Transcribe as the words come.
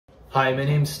Hi, my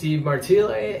name is Steve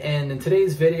Martile, and in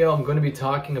today's video, I'm going to be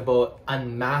talking about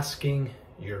unmasking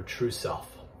your true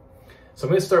self. So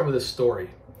I'm going to start with a story,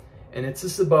 and it's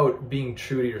just about being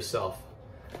true to yourself.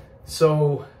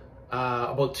 So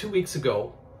about 2 weeks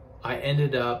ago, I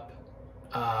ended up,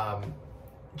 I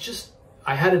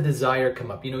had a desire come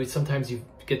up. You know, sometimes you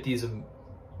get these,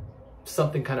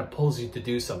 something kind of pulls you to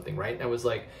do something, right? And I was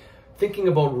like thinking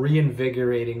about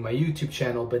reinvigorating my YouTube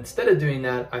channel, but instead of doing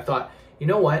that, I thought, you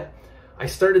know what? I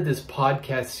started this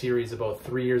podcast series about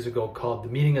 3 years ago called The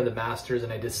Meeting of the Masters,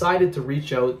 and I decided to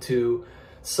reach out to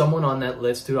someone on that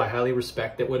list who I highly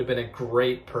respect that would have been a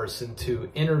great person to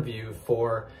interview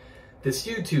for this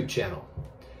YouTube channel.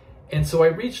 And so I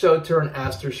reached out to her and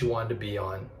asked her if she wanted to be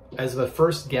on as the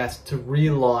first guest to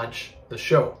relaunch the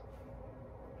show.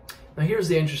 Now here's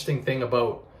the interesting thing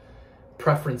about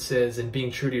preferences and being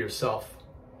true to yourself.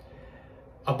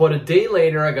 About a day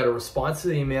later, I got a response to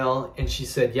the email, and she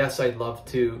said, yes, I'd love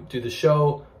to do the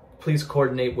show. Please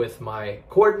coordinate with my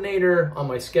coordinator on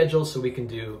my schedule so we can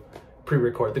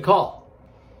pre-record the call.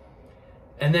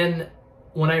 And then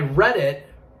when I read it,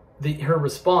 her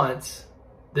response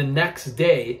the next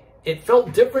day, it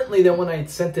felt differently than when I had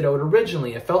sent it out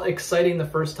originally. It felt exciting the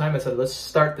first time. I said, let's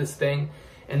start this thing.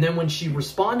 And then when she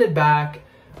responded back,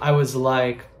 I was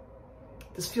like,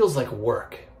 this feels like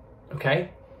work, okay?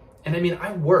 And I mean,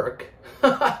 I work,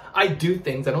 I do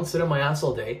things, I don't sit on my ass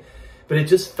all day, but it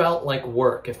just felt like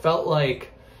work. It felt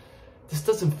like this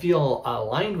doesn't feel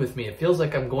aligned with me. It feels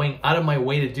like I'm going out of my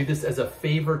way to do this as a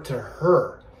favor to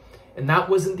her. And that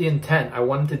wasn't the intent. I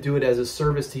wanted to do it as a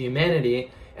service to humanity.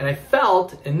 And I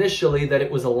felt initially that it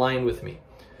was aligned with me,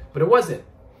 but it wasn't.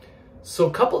 So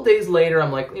a couple days later,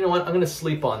 I'm like, you know what? I'm going to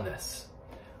sleep on this.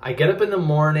 I get up in the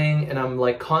morning and I'm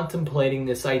like contemplating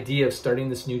this idea of starting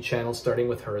this new channel, starting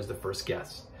with her as the first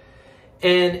guest.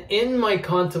 And in my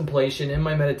contemplation, in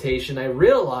my meditation, I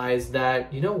realized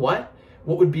that, you know what?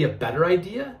 What would be a better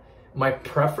idea? My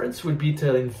preference would be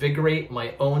to invigorate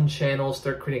my own channel,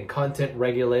 start creating content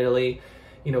regularly,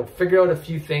 you know, figure out a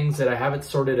few things that I haven't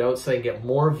sorted out so I can get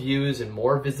more views and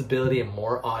more visibility and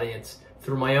more audience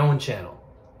through my own channel.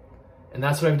 And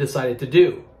that's what I've decided to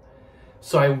do.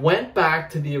 So I went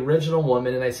back to the original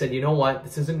woman and I said, you know what,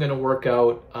 this isn't going to work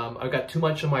out. I've got too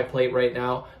much on my plate right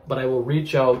now, but I will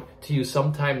reach out to you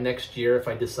sometime next year if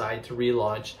I decide to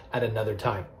relaunch at another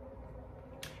time.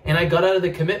 And I got out of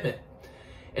the commitment.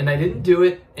 And I didn't do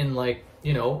it in like,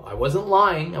 you know, I wasn't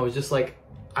lying. I was just like,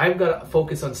 I've got to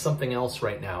focus on something else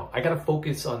right now. I got to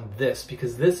focus on this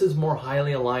because this is more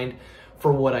highly aligned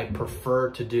for what I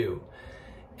prefer to do.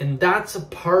 And that's a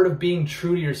part of being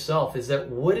true to yourself, is that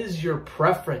what is your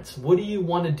preference? What do you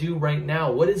want to do right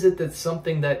now? What is it that's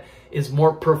something that is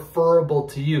more preferable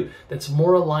to you, that's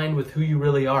more aligned with who you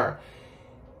really are?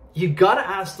 You got to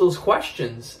ask those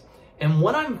questions. And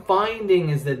what I'm finding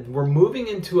is that we're moving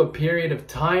into a period of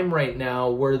time right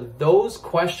now where those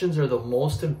questions are the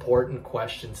most important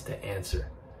questions to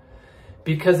answer.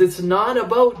 Because it's not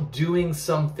about doing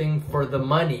something for the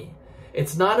money.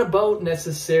 It's not about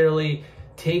necessarily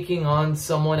taking on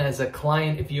someone as a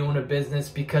client if you own a business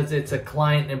because it's a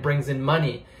client and it brings in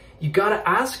money. You got to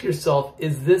ask yourself,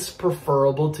 is this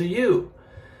preferable to you?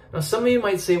 Now, some of you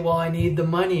might say, well, I need the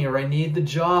money or I need the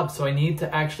job, so I need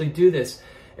to actually do this.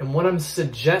 And what I'm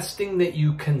suggesting that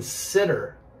you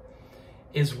consider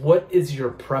is, what is your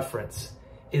preference?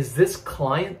 Is this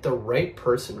client the right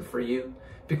person for you?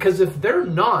 Because if they're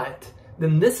not,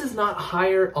 then this is not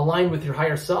aligned with your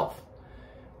higher self.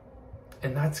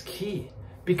 And that's key.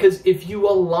 Because if you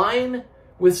align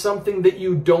with something that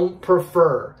you don't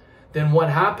prefer, then what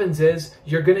happens is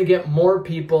you're going to get more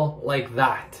people like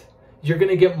that. You're going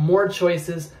to get more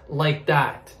choices like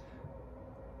that.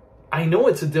 I know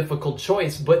it's a difficult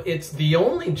choice, but it's the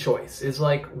only choice. It's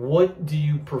like, what do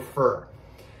you prefer?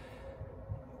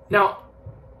 Now,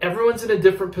 everyone's in a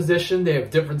different position. They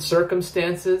have different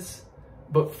circumstances.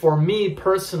 But for me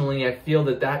personally, I feel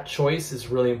that that choice is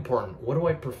really important. What do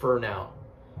I prefer now?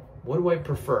 What do I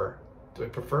prefer? Do I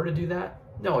prefer to do that?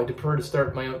 No, I prefer to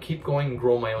start my own, keep going and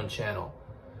grow my own channel.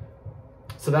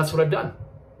 So that's what I've done.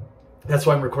 That's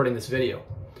why I'm recording this video.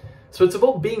 So it's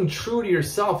about being true to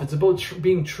yourself. It's about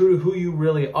being true to who you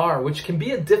really are, which can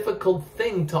be a difficult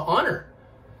thing to honor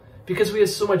because we have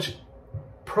so much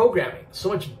programming, so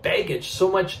much baggage, so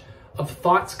much of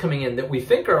thoughts coming in that we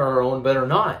think are our own but are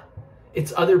not.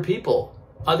 It's other people,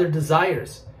 other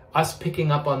desires, us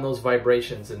picking up on those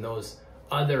vibrations and those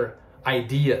other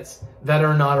ideas that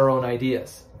are not our own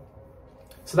ideas.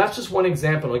 So that's just one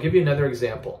example. I'll give you another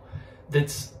example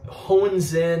that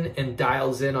hones in and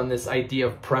dials in on this idea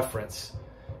of preference.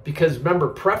 Because remember,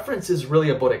 preference is really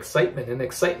about excitement, and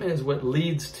excitement is what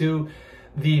leads to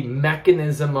the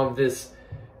mechanism of this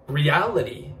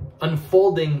reality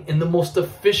unfolding in the most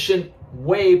efficient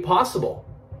way possible.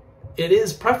 It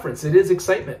is preference, it is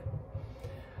excitement.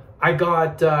 I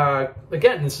got,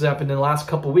 again, this has happened in the last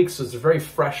couple of weeks, so it's very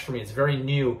fresh for me, it's very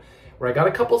new, where I got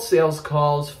a couple sales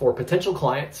calls for potential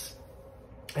clients.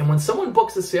 And when someone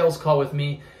books a sales call with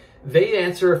me, they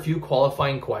answer a few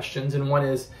qualifying questions. And one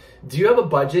is, do you have a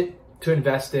budget to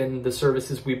invest in the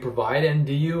services we provide? And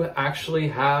do you actually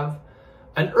have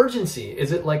an urgency?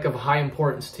 Is it like of high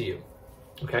importance to you?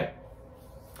 Okay.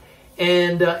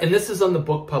 And this is on the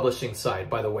book publishing side,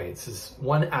 by the way. This is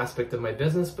one aspect of my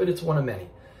business, but it's one of many.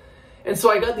 And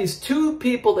so I got these two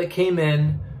people that came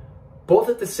in, both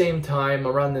at the same time,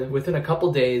 within a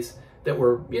couple days, that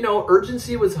were,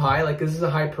 urgency was high, like this is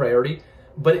a high priority,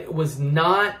 but it was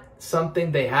not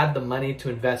something they had the money to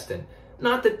invest in.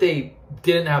 Not that they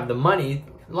didn't have the money.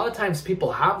 A lot of times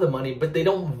people have the money, but they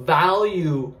don't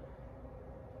value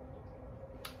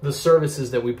the services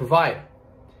that we provide.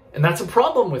 And that's a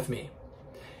problem with me.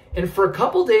 And for a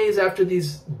couple days after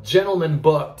these gentlemen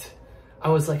booked, I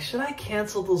was like, should I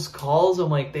cancel those calls? I'm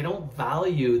like, they don't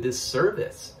value this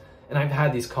service. And I've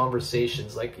had these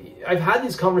conversations. I've had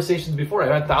these conversations before.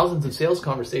 I've had thousands of sales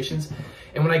conversations.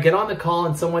 And when I get on the call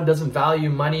and someone doesn't value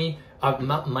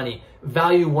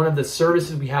value one of the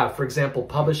services we have, for example,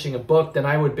 publishing a book, then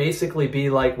I would basically be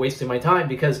like wasting my time,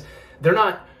 because they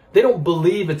don't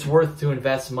believe it's worth to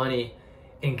invest money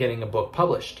in getting a book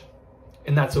published.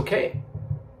 And that's okay.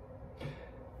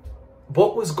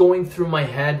 What was going through my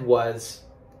head was,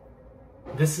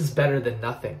 this is better than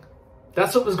nothing.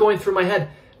 That's what was going through my head.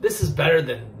 This is better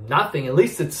than nothing. At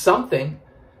least it's something.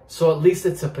 So at least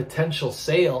it's a potential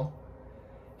sale.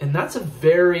 And that's a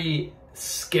very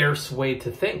scarce way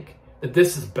to think, that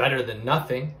this is better than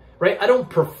nothing, right? I don't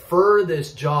prefer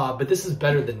this job, but this is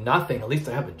better than nothing. At least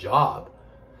I have a job,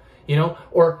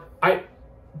 or I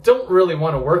don't really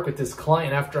want to work with this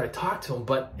client after I talk to him,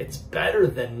 but it's better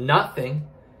than nothing.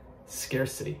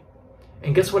 Scarcity.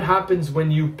 And guess what happens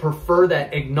when you prefer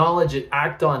that, acknowledge it,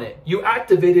 act on it? You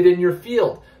activate it in your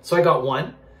field. So I got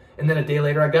one, and then a day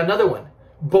later I got another one,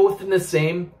 both in the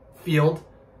same field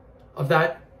of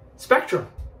that spectrum,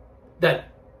 that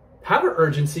have an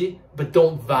urgency but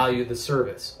don't value the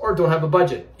service, or don't have a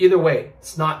budget. Either way,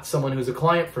 it's not someone who's a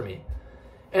client for me.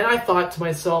 And I thought to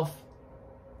myself,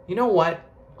 you know what?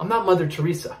 I'm not Mother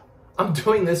Teresa. I'm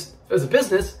doing this as a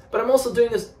business, but I'm also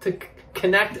doing this to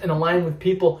connect and align with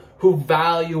people who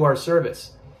value our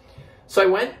service. So I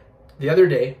went the other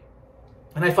day,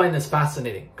 and I find this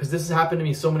fascinating because this has happened to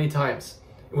me so many times.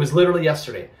 It was literally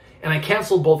yesterday, and I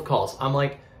canceled both calls. I'm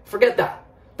like, forget that.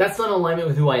 That's not in alignment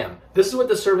with who I am. This is what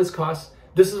the service costs.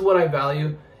 This is what I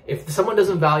value. If someone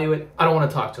doesn't value it, I don't want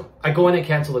to talk to them. I go in and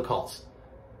cancel the calls.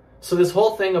 So this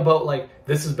whole thing about like,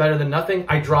 this is better than nothing,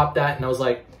 I dropped that, and I was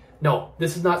like, no,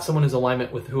 this is not someone who's in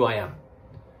alignment with who I am.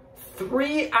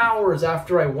 3 hours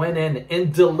after I went in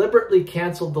and deliberately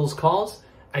canceled those calls,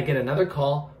 I get another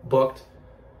call booked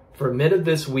for mid of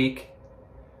this week.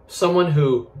 Someone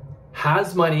who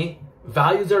has money,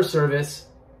 values our service,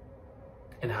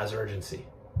 and has urgency.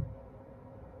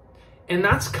 And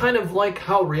that's kind of like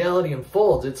how reality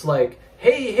unfolds. It's like,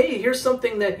 hey, here's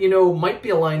something that, might be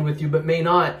aligned with you, but may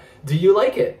not. Do you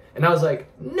like it? And I was like,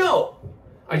 no.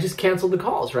 I just canceled the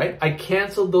calls, right? I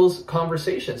canceled those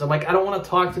conversations. I'm like, I don't want to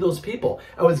talk to those people.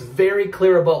 I was very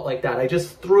clear about like that. I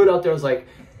just threw it out there. I was like,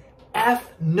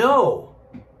 F no.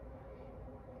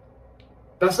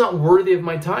 That's not worthy of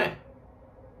my time.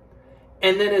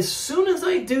 And then as soon as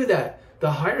I do that,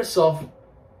 the higher self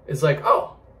is like,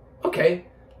 oh, okay,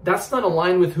 that's not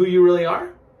aligned with who you really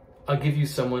are. I'll give you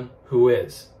someone who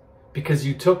is. Because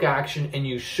you took action and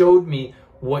you showed me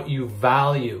what you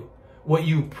value, what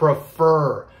you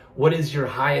prefer, what is your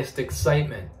highest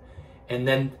excitement. And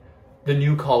then the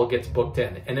new call gets booked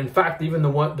in. And in fact, even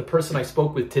the person I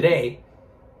spoke with today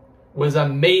was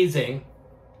amazing.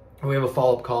 And we have a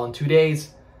follow-up call in 2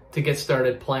 days to get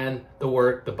started, plan the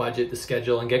work, the budget, the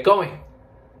schedule, and get going.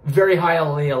 Very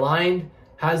highly aligned,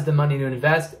 has the money to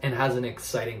invest, and has an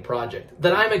exciting project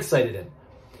that I'm excited in.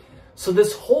 So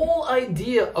this whole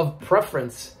idea of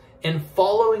preference and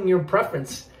following your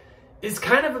preference is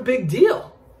kind of a big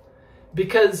deal,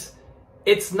 because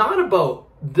it's not about,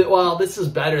 well, this is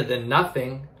better than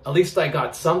nothing. At least I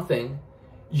got something.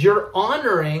 You're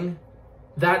honoring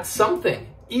that something,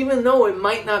 even though it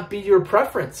might not be your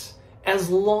preference.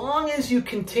 As long as you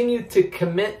continue to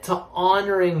commit to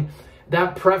honoring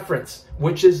that preference,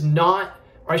 which is not,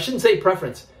 or I shouldn't say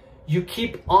preference, you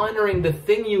keep honoring the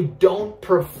thing you don't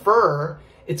prefer,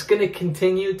 It's going to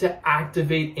continue to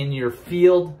activate in your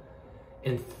field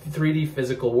in 3D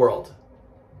physical world.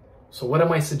 So what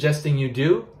am I suggesting you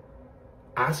do?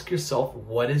 Ask yourself,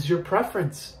 what is your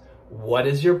preference? What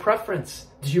is your preference?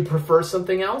 Do you prefer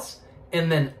something else?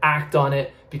 And then act on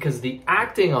it, because the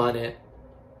acting on it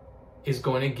is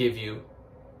going to give you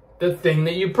the thing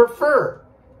that you prefer.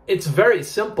 It's very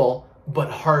simple, but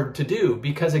hard to do,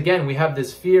 because again, we have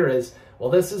this fear is, well,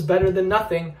 this is better than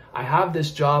nothing. I have this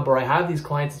job or I have these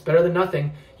clients, it's better than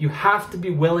nothing. You have to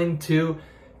be willing to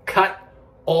cut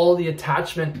all the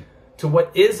attachment to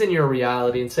what is in your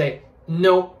reality and say,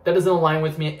 no, that doesn't align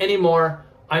with me anymore.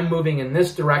 I'm moving in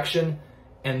this direction.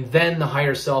 And then the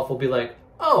higher self will be like,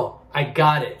 oh, I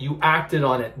got it. You acted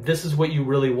on it. This is what you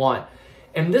really want.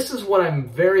 And this is what I'm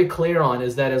very clear on,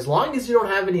 is that as long as you don't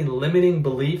have any limiting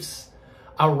beliefs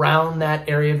around that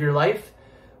area of your life,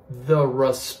 the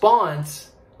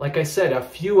response, like I said, a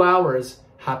few hours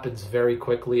happens very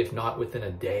quickly, if not within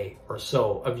a day or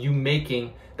so of you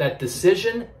making that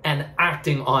decision and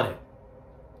acting on it.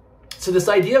 So this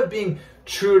idea of being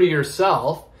true to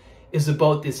yourself is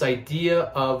about this idea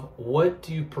of, what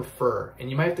do you prefer?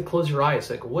 And you might have to close your eyes.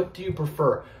 Like, what do you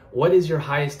prefer? What is your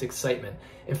highest excitement?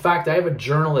 In fact, I have a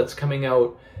journal that's coming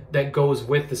out that goes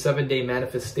with the 7-Day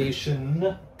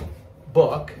Manifestation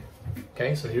book.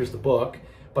 Okay, so here's the book.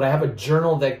 But I have a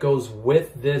journal that goes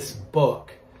with this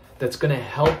book that's going to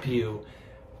help you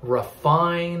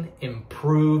refine,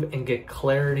 improve, and get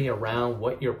clarity around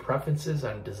what your preferences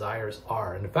and desires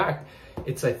are. And in fact,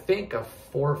 it's, I think, a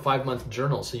 4 or 5 month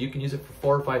journal. So you can use it for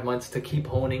 4 or 5 months to keep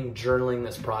honing, journaling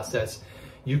this process.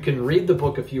 You can read the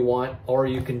book if you want, or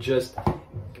you can just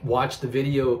watch the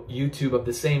video YouTube of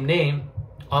the same name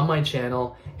on my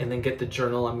channel and then get the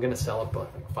journal. I'm going to sell it for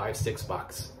like $5,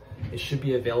 $6. It should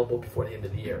be available before the end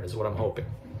of the year, is what I'm hoping.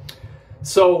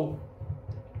 So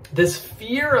this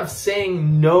fear of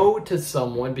saying no to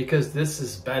someone because this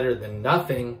is better than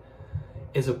nothing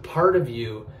is a part of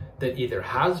you that either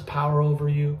has power over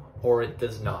you or it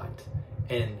does not.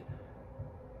 And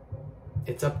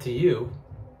it's up to you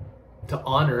to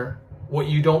honor what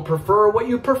you don't prefer or what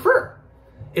you prefer.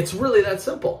 It's really that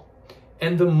simple.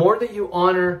 And the more that you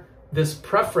honor this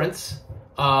preference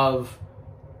of,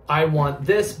 I want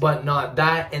this but not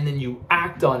that, and then you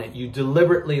act on it, you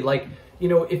deliberately, like, you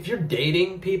know, if you're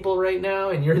dating people right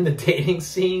now and you're in the dating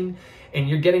scene and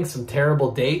you're getting some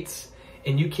terrible dates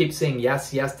and you keep saying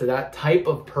yes, yes to that type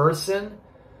of person,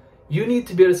 you need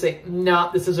to be able to say, no,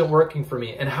 this isn't working for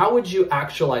me. And how would you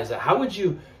actualize that? How would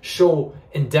you show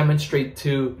and demonstrate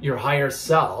to your higher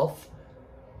self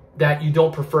that you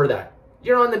don't prefer that?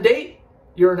 You're on the date,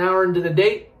 you're an hour into the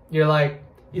date, you're like,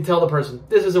 you tell the person,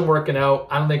 this isn't working out.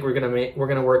 I don't think we're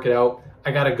gonna work it out.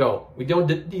 I gotta go. We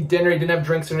don't eat dinner, you didn't have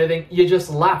drinks or anything. You just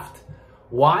left.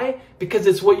 Why? Because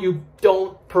it's what you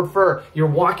don't prefer. You're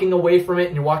walking away from it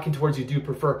and you're walking towards you do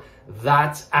prefer.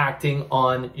 That's acting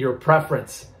on your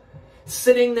preference.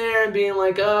 Sitting there and being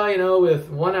like, oh, you know, with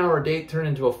 1 hour date turned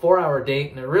into a 4 hour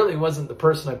date and it really wasn't the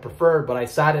person I preferred, but I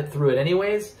sat it through it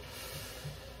anyways.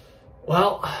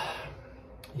 Well,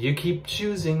 you keep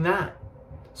choosing that.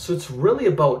 So it's really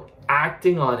about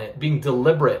acting on it, being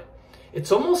deliberate.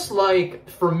 It's almost like,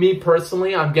 for me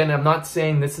personally, I'm not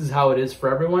saying this is how it is for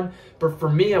everyone, but for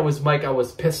me, I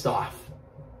was pissed off.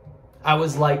 I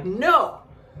was like, no,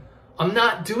 I'm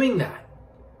not doing that.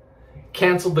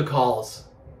 Canceled the calls.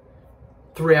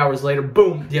 3 hours later,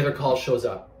 boom, the other call shows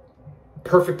up.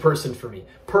 Perfect person for me,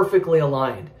 perfectly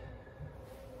aligned.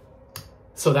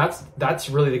 So that's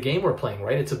really the game we're playing,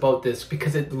 right? It's about this,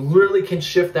 because it literally can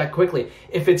shift that quickly.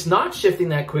 If it's not shifting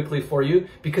that quickly for you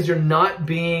because you're not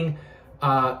being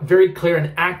very clear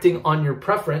and acting on your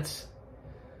preference,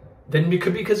 then it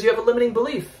could be because you have a limiting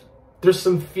belief. There's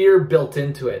some fear built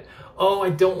into it. Oh, I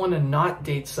don't want to not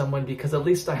date someone because at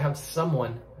least I have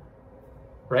someone,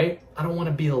 right? I don't want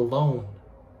to be alone.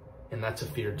 And that's a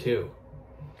fear too.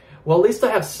 Well, at least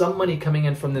I have some money coming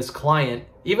in from this client,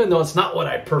 even though it's not what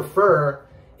I prefer.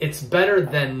 It's better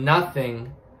than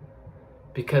nothing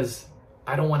because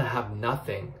I don't want to have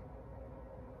nothing.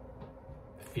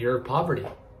 Fear of poverty,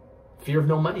 fear of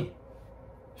no money,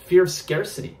 fear of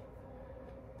scarcity.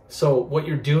 So what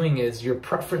you're doing is your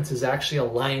preference is actually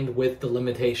aligned with the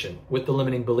limitation, with the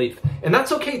limiting belief. And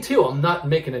that's okay too. I'm not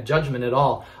making a judgment at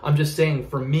all. I'm just saying,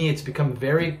 for me, it's become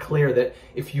very clear that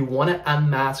if you want to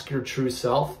unmask your true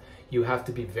self, you have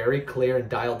to be very clear and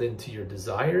dialed into your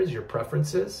desires, your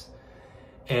preferences,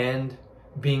 and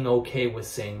being okay with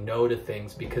saying no to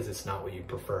things because it's not what you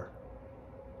prefer.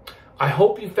 I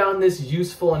hope you found this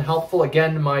useful and helpful.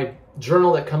 Again, my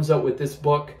journal that comes out with this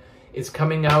book is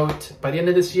coming out by the end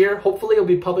of this year. Hopefully it'll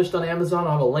be published on Amazon.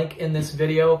 I'll have a link in this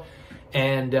video.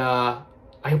 And I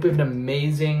hope you have an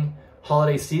amazing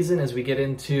holiday season as we get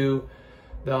into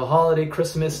the holiday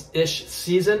Christmas-ish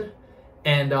season.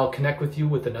 And I'll connect with you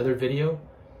with another video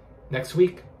next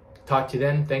week. Talk to you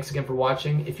then. Thanks again for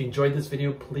watching. If you enjoyed this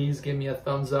video, please give me a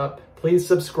thumbs up. Please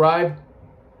subscribe.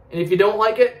 And if you don't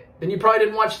like it, then you probably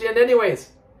didn't watch the end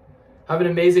anyways. Have an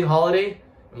amazing holiday,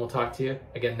 and we'll talk to you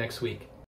again next week.